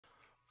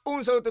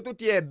Un saluto a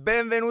tutti e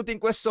benvenuti in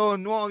questo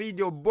nuovo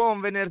video.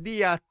 Buon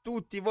venerdì a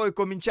tutti voi.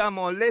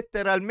 Cominciamo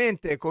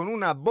letteralmente con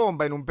una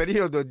bomba. In un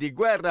periodo di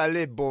guerra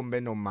le bombe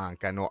non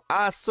mancano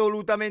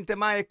assolutamente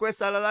mai, e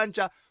questa la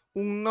lancia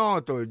un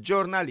noto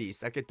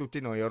giornalista che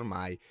tutti noi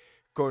ormai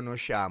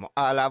conosciamo.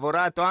 Ha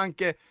lavorato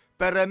anche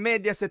per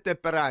Mediaset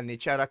per anni,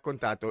 ci ha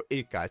raccontato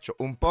il calcio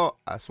un po'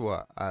 a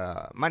sua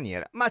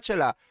maniera, ma ce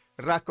l'ha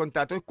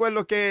raccontato, e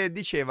quello che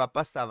diceva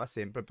passava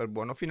sempre per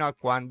buono fino a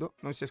quando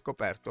non si è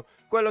scoperto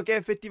quello che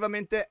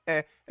effettivamente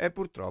è, e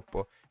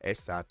purtroppo è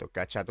stato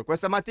cacciato.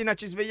 Questa mattina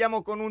ci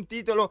svegliamo con un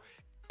titolo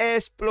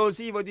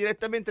esplosivo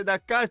direttamente da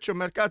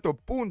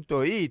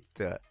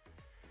calciomercato.it.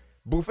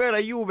 Bufera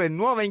Juve,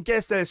 nuova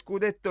inchiesta e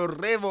scudetto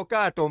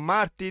revocato.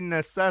 Martin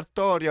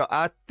Sartorio,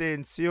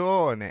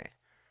 attenzione,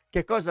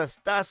 che cosa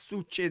sta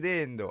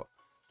succedendo?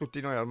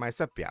 Tutti noi ormai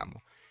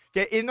sappiamo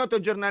che il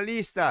noto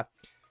giornalista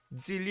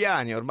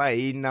Ziliani,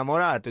 ormai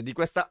innamorato di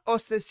questa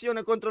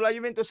ossessione contro la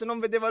Juventus, non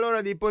vedeva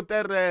l'ora di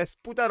poter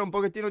sputare un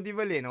pochettino di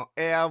veleno,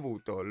 e ha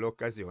avuto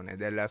l'occasione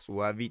della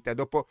sua vita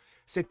dopo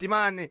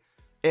settimane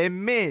e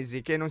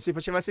mesi che non si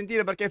faceva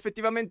sentire, perché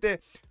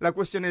effettivamente la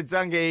questione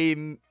Zang e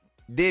i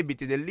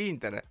debiti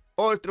dell'Inter,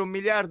 oltre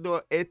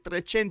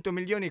 1.300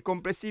 milioni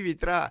complessivi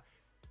tra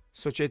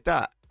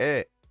società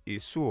e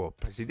il suo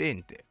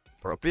presidente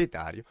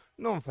proprietario,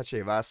 non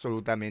faceva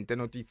assolutamente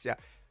notizia.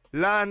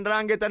 La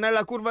 'ndrangheta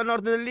nella curva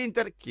nord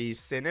dell'Inter, chi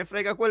se ne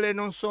frega, quelle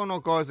non sono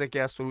cose che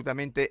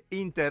assolutamente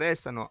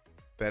interessano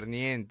per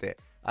niente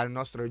al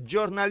nostro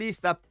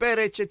giornalista, per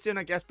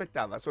eccezione che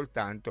aspettava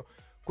soltanto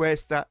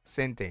questa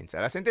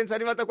sentenza. La sentenza è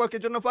arrivata qualche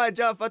giorno fa e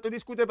già ha fatto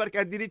discutere, perché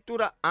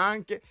addirittura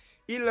anche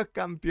il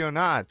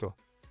campionato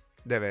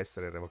deve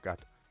essere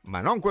revocato,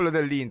 ma non quello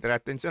dell'Inter.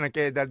 Attenzione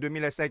che è dal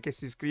 2006 che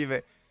si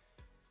scrive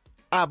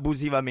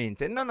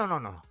abusivamente,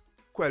 no,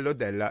 quello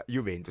della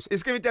Juventus.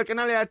 Iscriviti al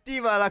canale e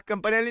attiva la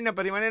campanellina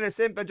per rimanere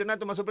sempre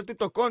aggiornato, ma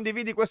soprattutto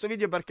condividi questo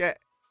video, perché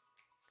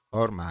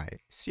ormai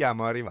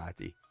siamo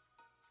arrivati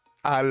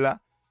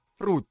alla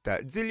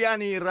frutta.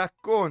 Ziliani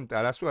racconta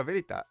la sua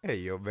verità e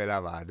io ve la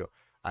vado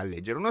a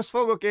leggere. Uno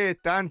sfogo che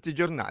tanti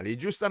giornali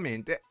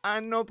giustamente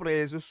hanno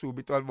preso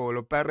subito al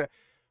volo per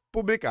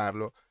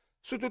pubblicarlo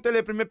su tutte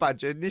le prime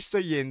pagine,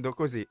 distogliendo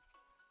così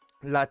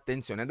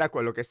l'attenzione da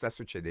quello che sta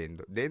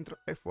succedendo dentro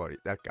e fuori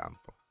dal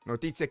campo.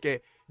 Notizie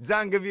che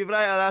Zang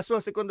vivrà la sua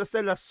seconda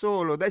stella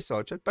solo dai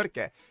social,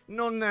 perché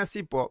non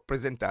si può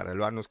presentare.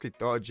 Lo hanno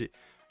scritto oggi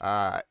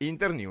a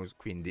Internews,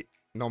 quindi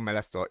non me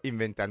la sto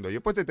inventando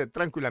io. Potete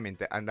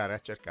tranquillamente andare a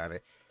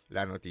cercare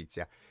la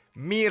notizia.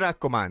 Mi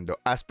raccomando,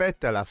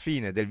 aspetta la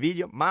fine del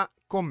video, ma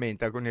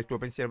commenta con il tuo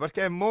pensiero,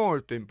 perché è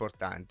molto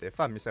importante.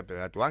 Fammi sapere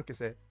la tua, anche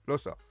se lo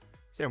so,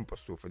 sei un po'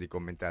 stufo di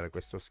commentare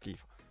questo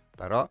schifo,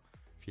 però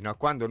fino a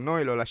quando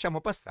noi lo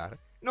lasciamo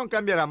passare non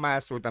cambierà mai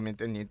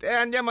assolutamente niente. E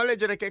andiamo a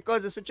leggere che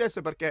cosa è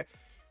successo, perché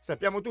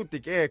sappiamo tutti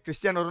che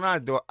Cristiano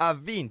Ronaldo ha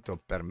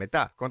vinto per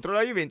metà contro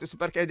la Juventus,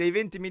 perché dei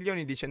 20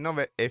 milioni,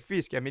 19 e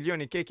fischia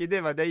milioni che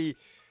chiedeva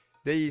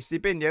degli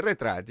stipendi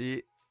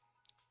arretrati,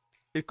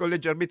 il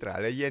collegio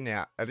arbitrale gliene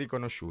ha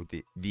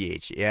riconosciuti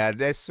 10. E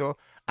adesso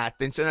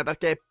attenzione,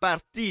 perché è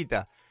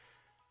partita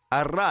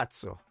a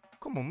razzo,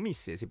 come un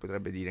missile si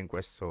potrebbe dire in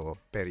questo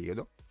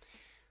periodo,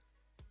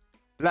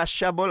 la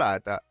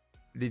sciabolata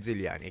di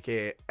Ziliani,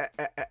 che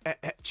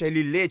c'è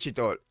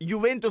l'illecito.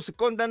 Juventus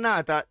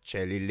condannata,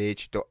 c'è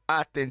l'illecito.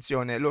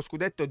 Attenzione, lo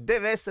scudetto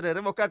deve essere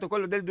revocato,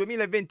 quello del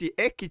 2020,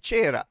 e chi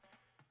c'era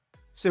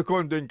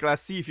secondo in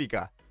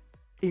classifica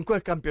in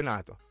quel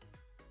campionato?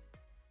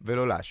 Ve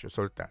lo lascio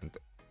soltanto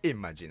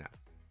immaginare.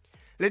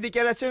 Le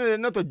dichiarazioni del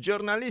noto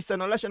giornalista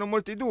non lasciano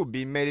molti dubbi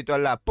in merito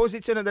alla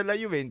posizione della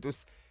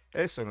Juventus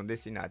e sono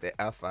destinate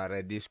a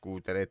far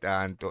discutere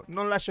tanto.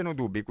 Non lasciano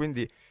dubbi,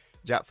 quindi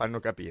già fanno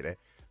capire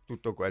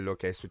tutto quello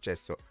che è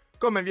successo.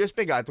 Come vi ho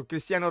spiegato,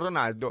 Cristiano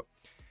Ronaldo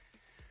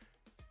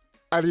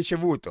ha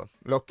ricevuto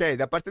l'ok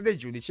da parte dei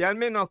giudici,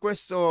 almeno a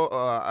questo,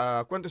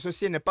 a quanto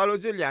sostiene Paolo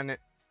Giuliani,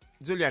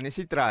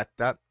 si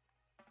tratta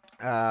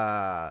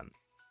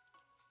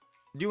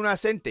di una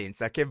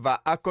sentenza che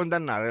va a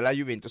condannare la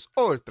Juventus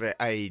oltre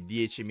ai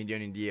 10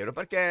 milioni di euro,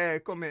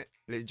 perché come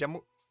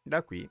leggiamo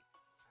da qui,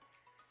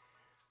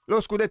 lo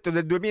scudetto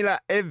del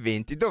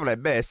 2020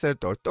 dovrebbe essere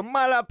tolto,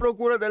 ma la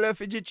procura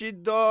dell'FGC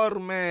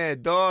dorme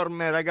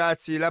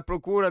ragazzi. La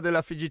procura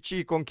della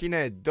FGC con chi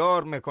ne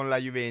dorme? Con la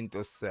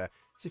Juventus.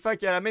 Si fa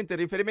chiaramente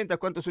riferimento a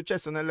quanto è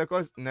successo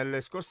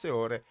nelle scorse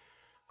ore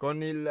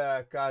con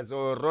il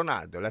caso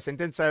Ronaldo. La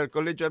sentenza del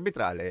collegio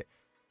arbitrale,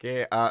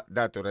 che ha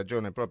dato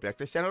ragione proprio a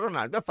Cristiano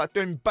Ronaldo, ha fatto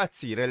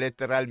impazzire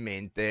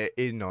letteralmente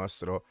il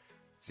nostro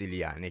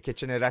Ziliani, che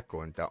ce ne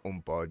racconta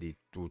un po' di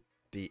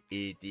tutti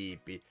i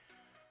tipi.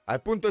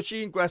 Al punto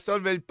 5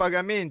 assolve il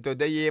pagamento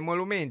degli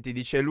emolumenti,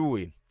 dice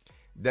lui,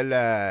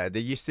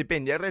 degli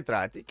stipendi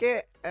arretrati,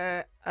 che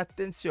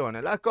attenzione,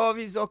 la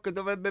Covisoc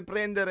dovrebbe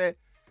prendere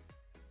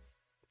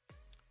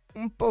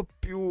un po'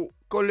 più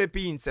con le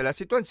pinze la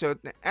situazione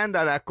e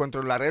andare a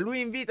controllare. Lui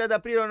invita ad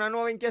aprire una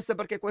nuova inchiesta,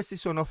 perché questi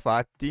sono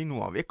fatti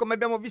nuovi, e come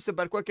abbiamo visto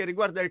per quel che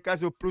riguarda il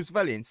caso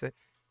plusvalenze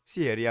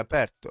si è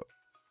riaperto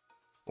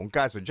un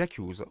caso già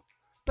chiuso,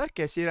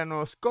 perché si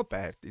erano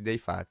scoperti dei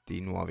fatti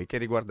nuovi che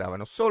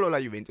riguardavano solo la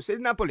Juventus e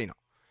il Napoli no.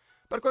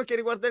 Per quel che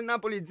riguarda il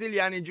Napoli,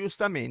 Ziliani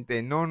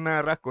giustamente non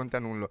racconta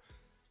nulla.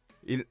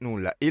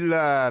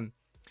 Il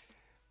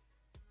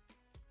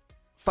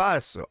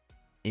falso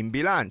in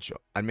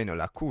bilancio, almeno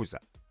l'accusa,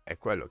 è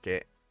quello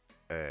che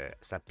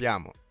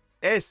sappiamo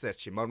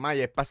esserci, ma ormai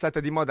è passata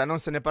di moda, non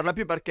se ne parla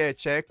più perché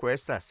c'è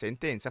questa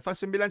sentenza.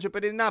 Falso in bilancio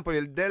per il Napoli,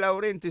 il De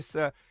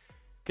Laurentiis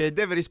che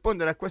deve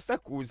rispondere a questa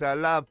accusa.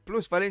 La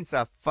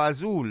plusvalenza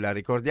fasulla,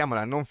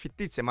 ricordiamola, non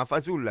fittizia ma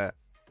fasulla,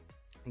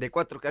 dei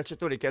 4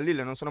 calciatori che a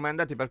Lille non sono mai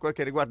andati per quel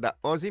che riguarda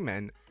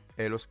Osimhen,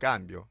 e lo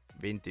scambio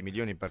 20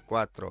 milioni per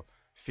 4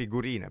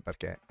 figurine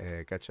perché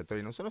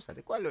calciatori non sono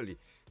stati, quello lì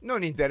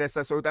non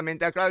interessa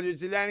assolutamente a Claudio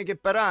Ziliani, che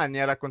per anni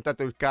ha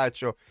raccontato il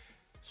calcio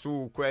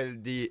su quel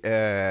di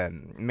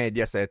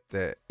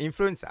Mediaset,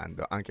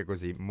 influenzando anche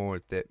così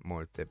molte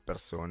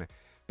persone.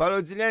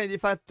 Paolo Ziliani di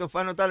fatto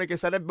fa notare che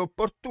sarebbe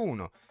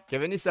opportuno che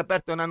venisse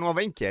aperta una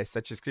nuova inchiesta,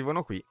 ci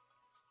scrivono qui.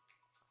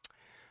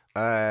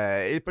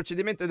 Il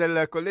procedimento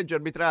del collegio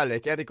arbitrale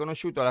che ha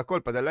riconosciuto la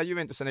colpa della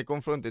Juventus nei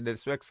confronti del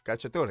suo ex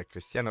calciatore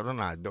Cristiano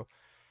Ronaldo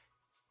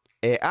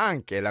e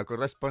anche la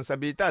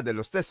corresponsabilità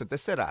dello stesso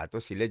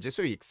tesserato, si legge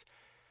su X,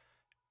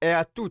 è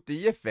a tutti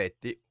gli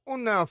effetti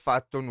un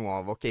fatto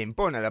nuovo che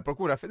impone alla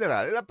Procura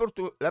federale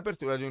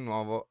l'apertura di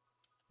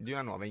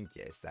una nuova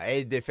inchiesta e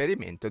il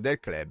deferimento del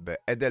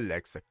club e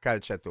dell'ex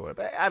calciatore.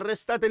 Beh,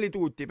 arrestateli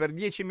tutti per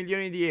 10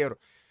 milioni di euro,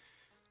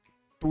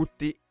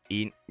 tutti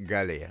in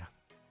galera.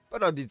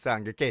 Però di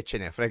Zang che ce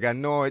ne frega a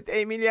noi, e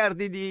i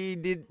miliardi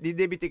di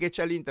debiti che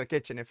c'ha l'Inter, che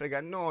ce ne frega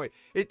a noi,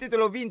 il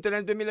titolo vinto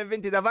nel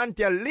 2020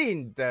 davanti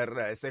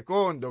all'Inter,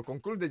 secondo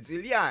conclude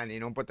Ziliani,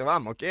 non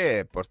potevamo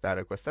che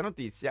portare questa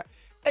notizia,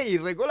 è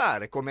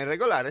irregolare, come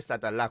irregolare è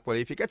stata la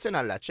qualificazione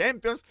alla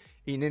Champions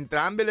in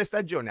entrambe le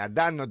stagioni, a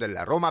danno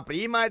della Roma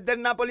prima e del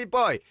Napoli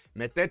poi.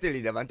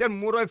 Metteteli davanti al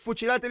muro e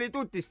fucilateli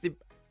tutti sti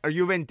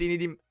juventini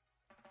di...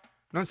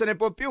 Non se ne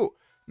può più.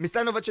 Mi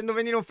stanno facendo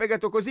venire un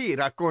fegato così,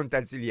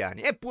 racconta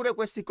Ziliani. Eppure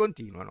questi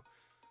continuano.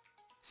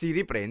 Si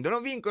riprendono,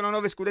 vincono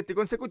 9 scudetti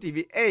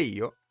consecutivi e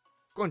io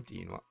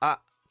continuo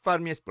a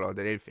farmi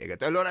esplodere il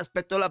fegato. E allora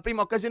aspetto la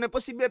prima occasione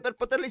possibile per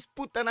poterli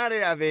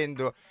sputtanare,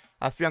 avendo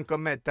a fianco a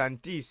me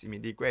tantissimi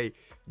di quei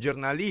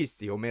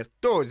giornalisti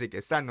omertosi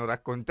che sanno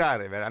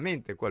raccontare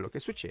veramente quello che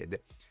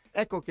succede.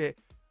 Ecco che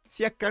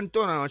si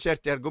accantonano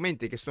certi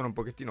argomenti che sono un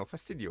pochettino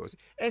fastidiosi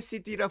e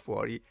si tira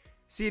fuori,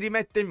 si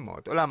rimette in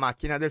moto la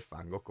macchina del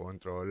fango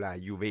contro la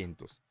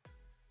Juventus.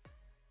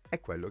 È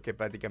quello che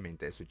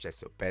praticamente è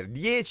successo per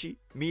 10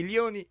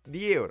 milioni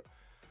di euro,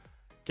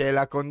 che è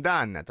la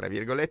condanna, tra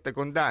virgolette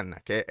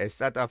condanna, che è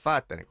stata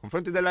fatta nei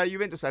confronti della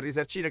Juventus a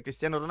risarcire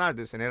Cristiano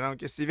Ronaldo. Se ne erano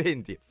chiesti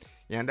 20,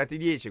 ne è andati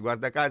 10,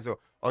 guarda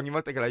caso ogni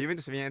volta che la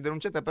Juventus viene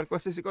denunciata per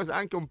qualsiasi cosa,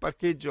 anche un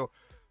parcheggio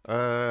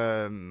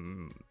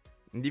in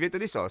divieto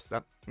di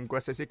sosta, in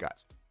qualsiasi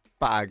caso,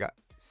 paga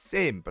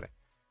sempre,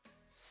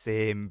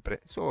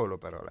 solo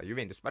però la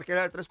Juventus, perché le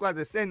altre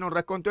squadre, se non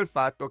racconto il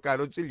fatto,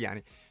 caro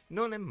Ziliani,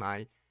 non è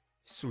mai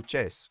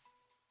successo.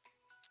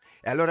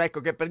 E allora ecco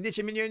che per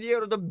 10 milioni di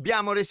euro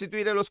dobbiamo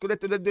restituire lo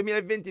scudetto del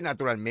 2020.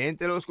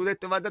 Naturalmente lo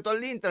scudetto va dato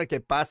all'Inter,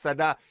 che passa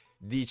da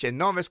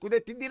 19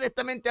 scudetti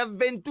direttamente a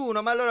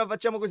 21. Ma allora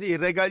facciamo così,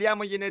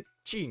 regaliamogliene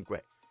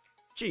 5,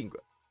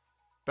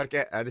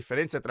 perché la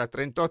differenza tra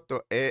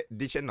 38 e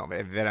 19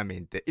 è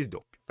veramente il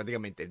doppio,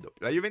 praticamente il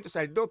doppio. La Juventus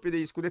ha il doppio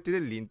degli scudetti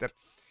dell'Inter.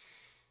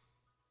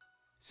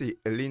 Sì,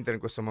 l'Inter in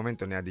questo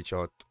momento ne ha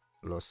 18,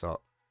 lo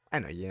so, e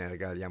noi gliene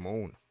regaliamo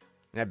uno.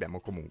 Ne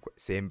abbiamo comunque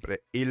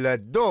sempre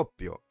il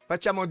doppio.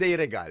 Facciamo dei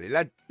regali.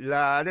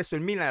 Adesso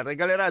il Milan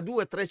regalerà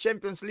 2-3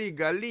 Champions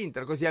League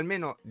all'Inter, così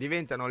almeno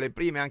diventano le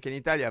prime anche in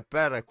Italia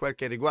per quel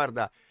che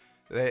riguarda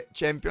le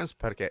Champions,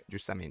 perché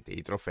giustamente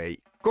i trofei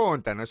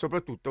contano e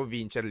soprattutto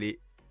vincerli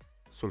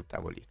sul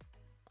tavolino,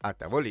 a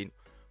tavolino,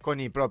 con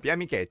i propri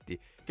amichetti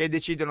che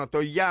decidono: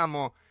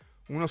 togliamo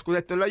uno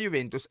scudetto alla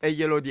Juventus e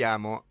glielo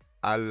diamo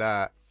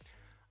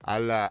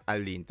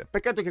all'Inter.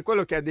 Peccato che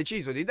quello che ha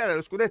deciso di dare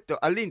lo scudetto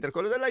all'Inter,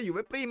 quello della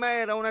Juve, prima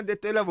era un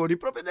addetto ai lavori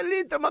proprio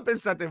dell'Inter. Ma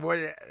pensate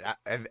voi,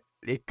 è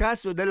il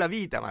caso della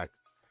vita, ma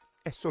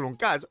è solo un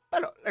caso,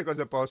 però le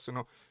cose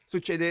possono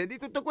succedere. Di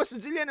tutto questo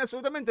Ziliani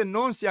assolutamente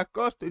non si è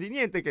accorto di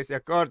niente, che si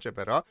accorge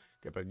però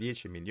che per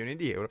 10 milioni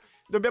di euro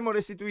dobbiamo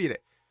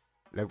restituire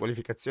la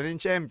qualificazione in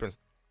Champions,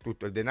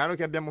 tutto il denaro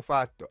che abbiamo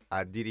fatto,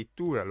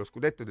 addirittura lo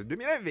scudetto del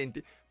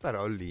 2020,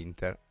 però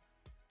l'Inter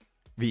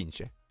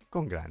vince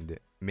con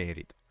grande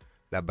merito.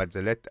 La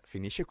barzelletta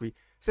finisce qui.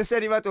 Se sei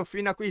arrivato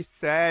fino a qui,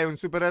 sei un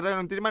supereroe,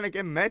 non ti rimane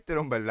che mettere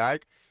un bel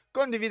like,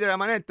 condividere la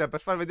manetta per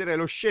far vedere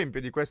lo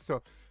scempio di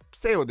questo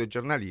pseudo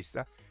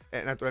giornalista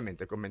e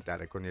naturalmente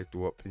commentare con il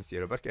tuo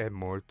pensiero, perché è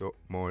molto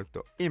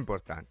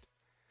importante.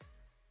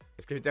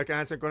 Iscriviti al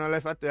canale se ancora non l'hai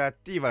fatto e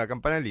attiva la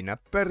campanellina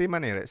per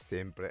rimanere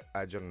sempre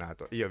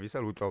aggiornato. Io vi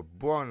saluto,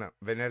 buon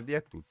venerdì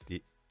a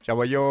tutti,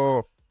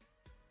 ciao.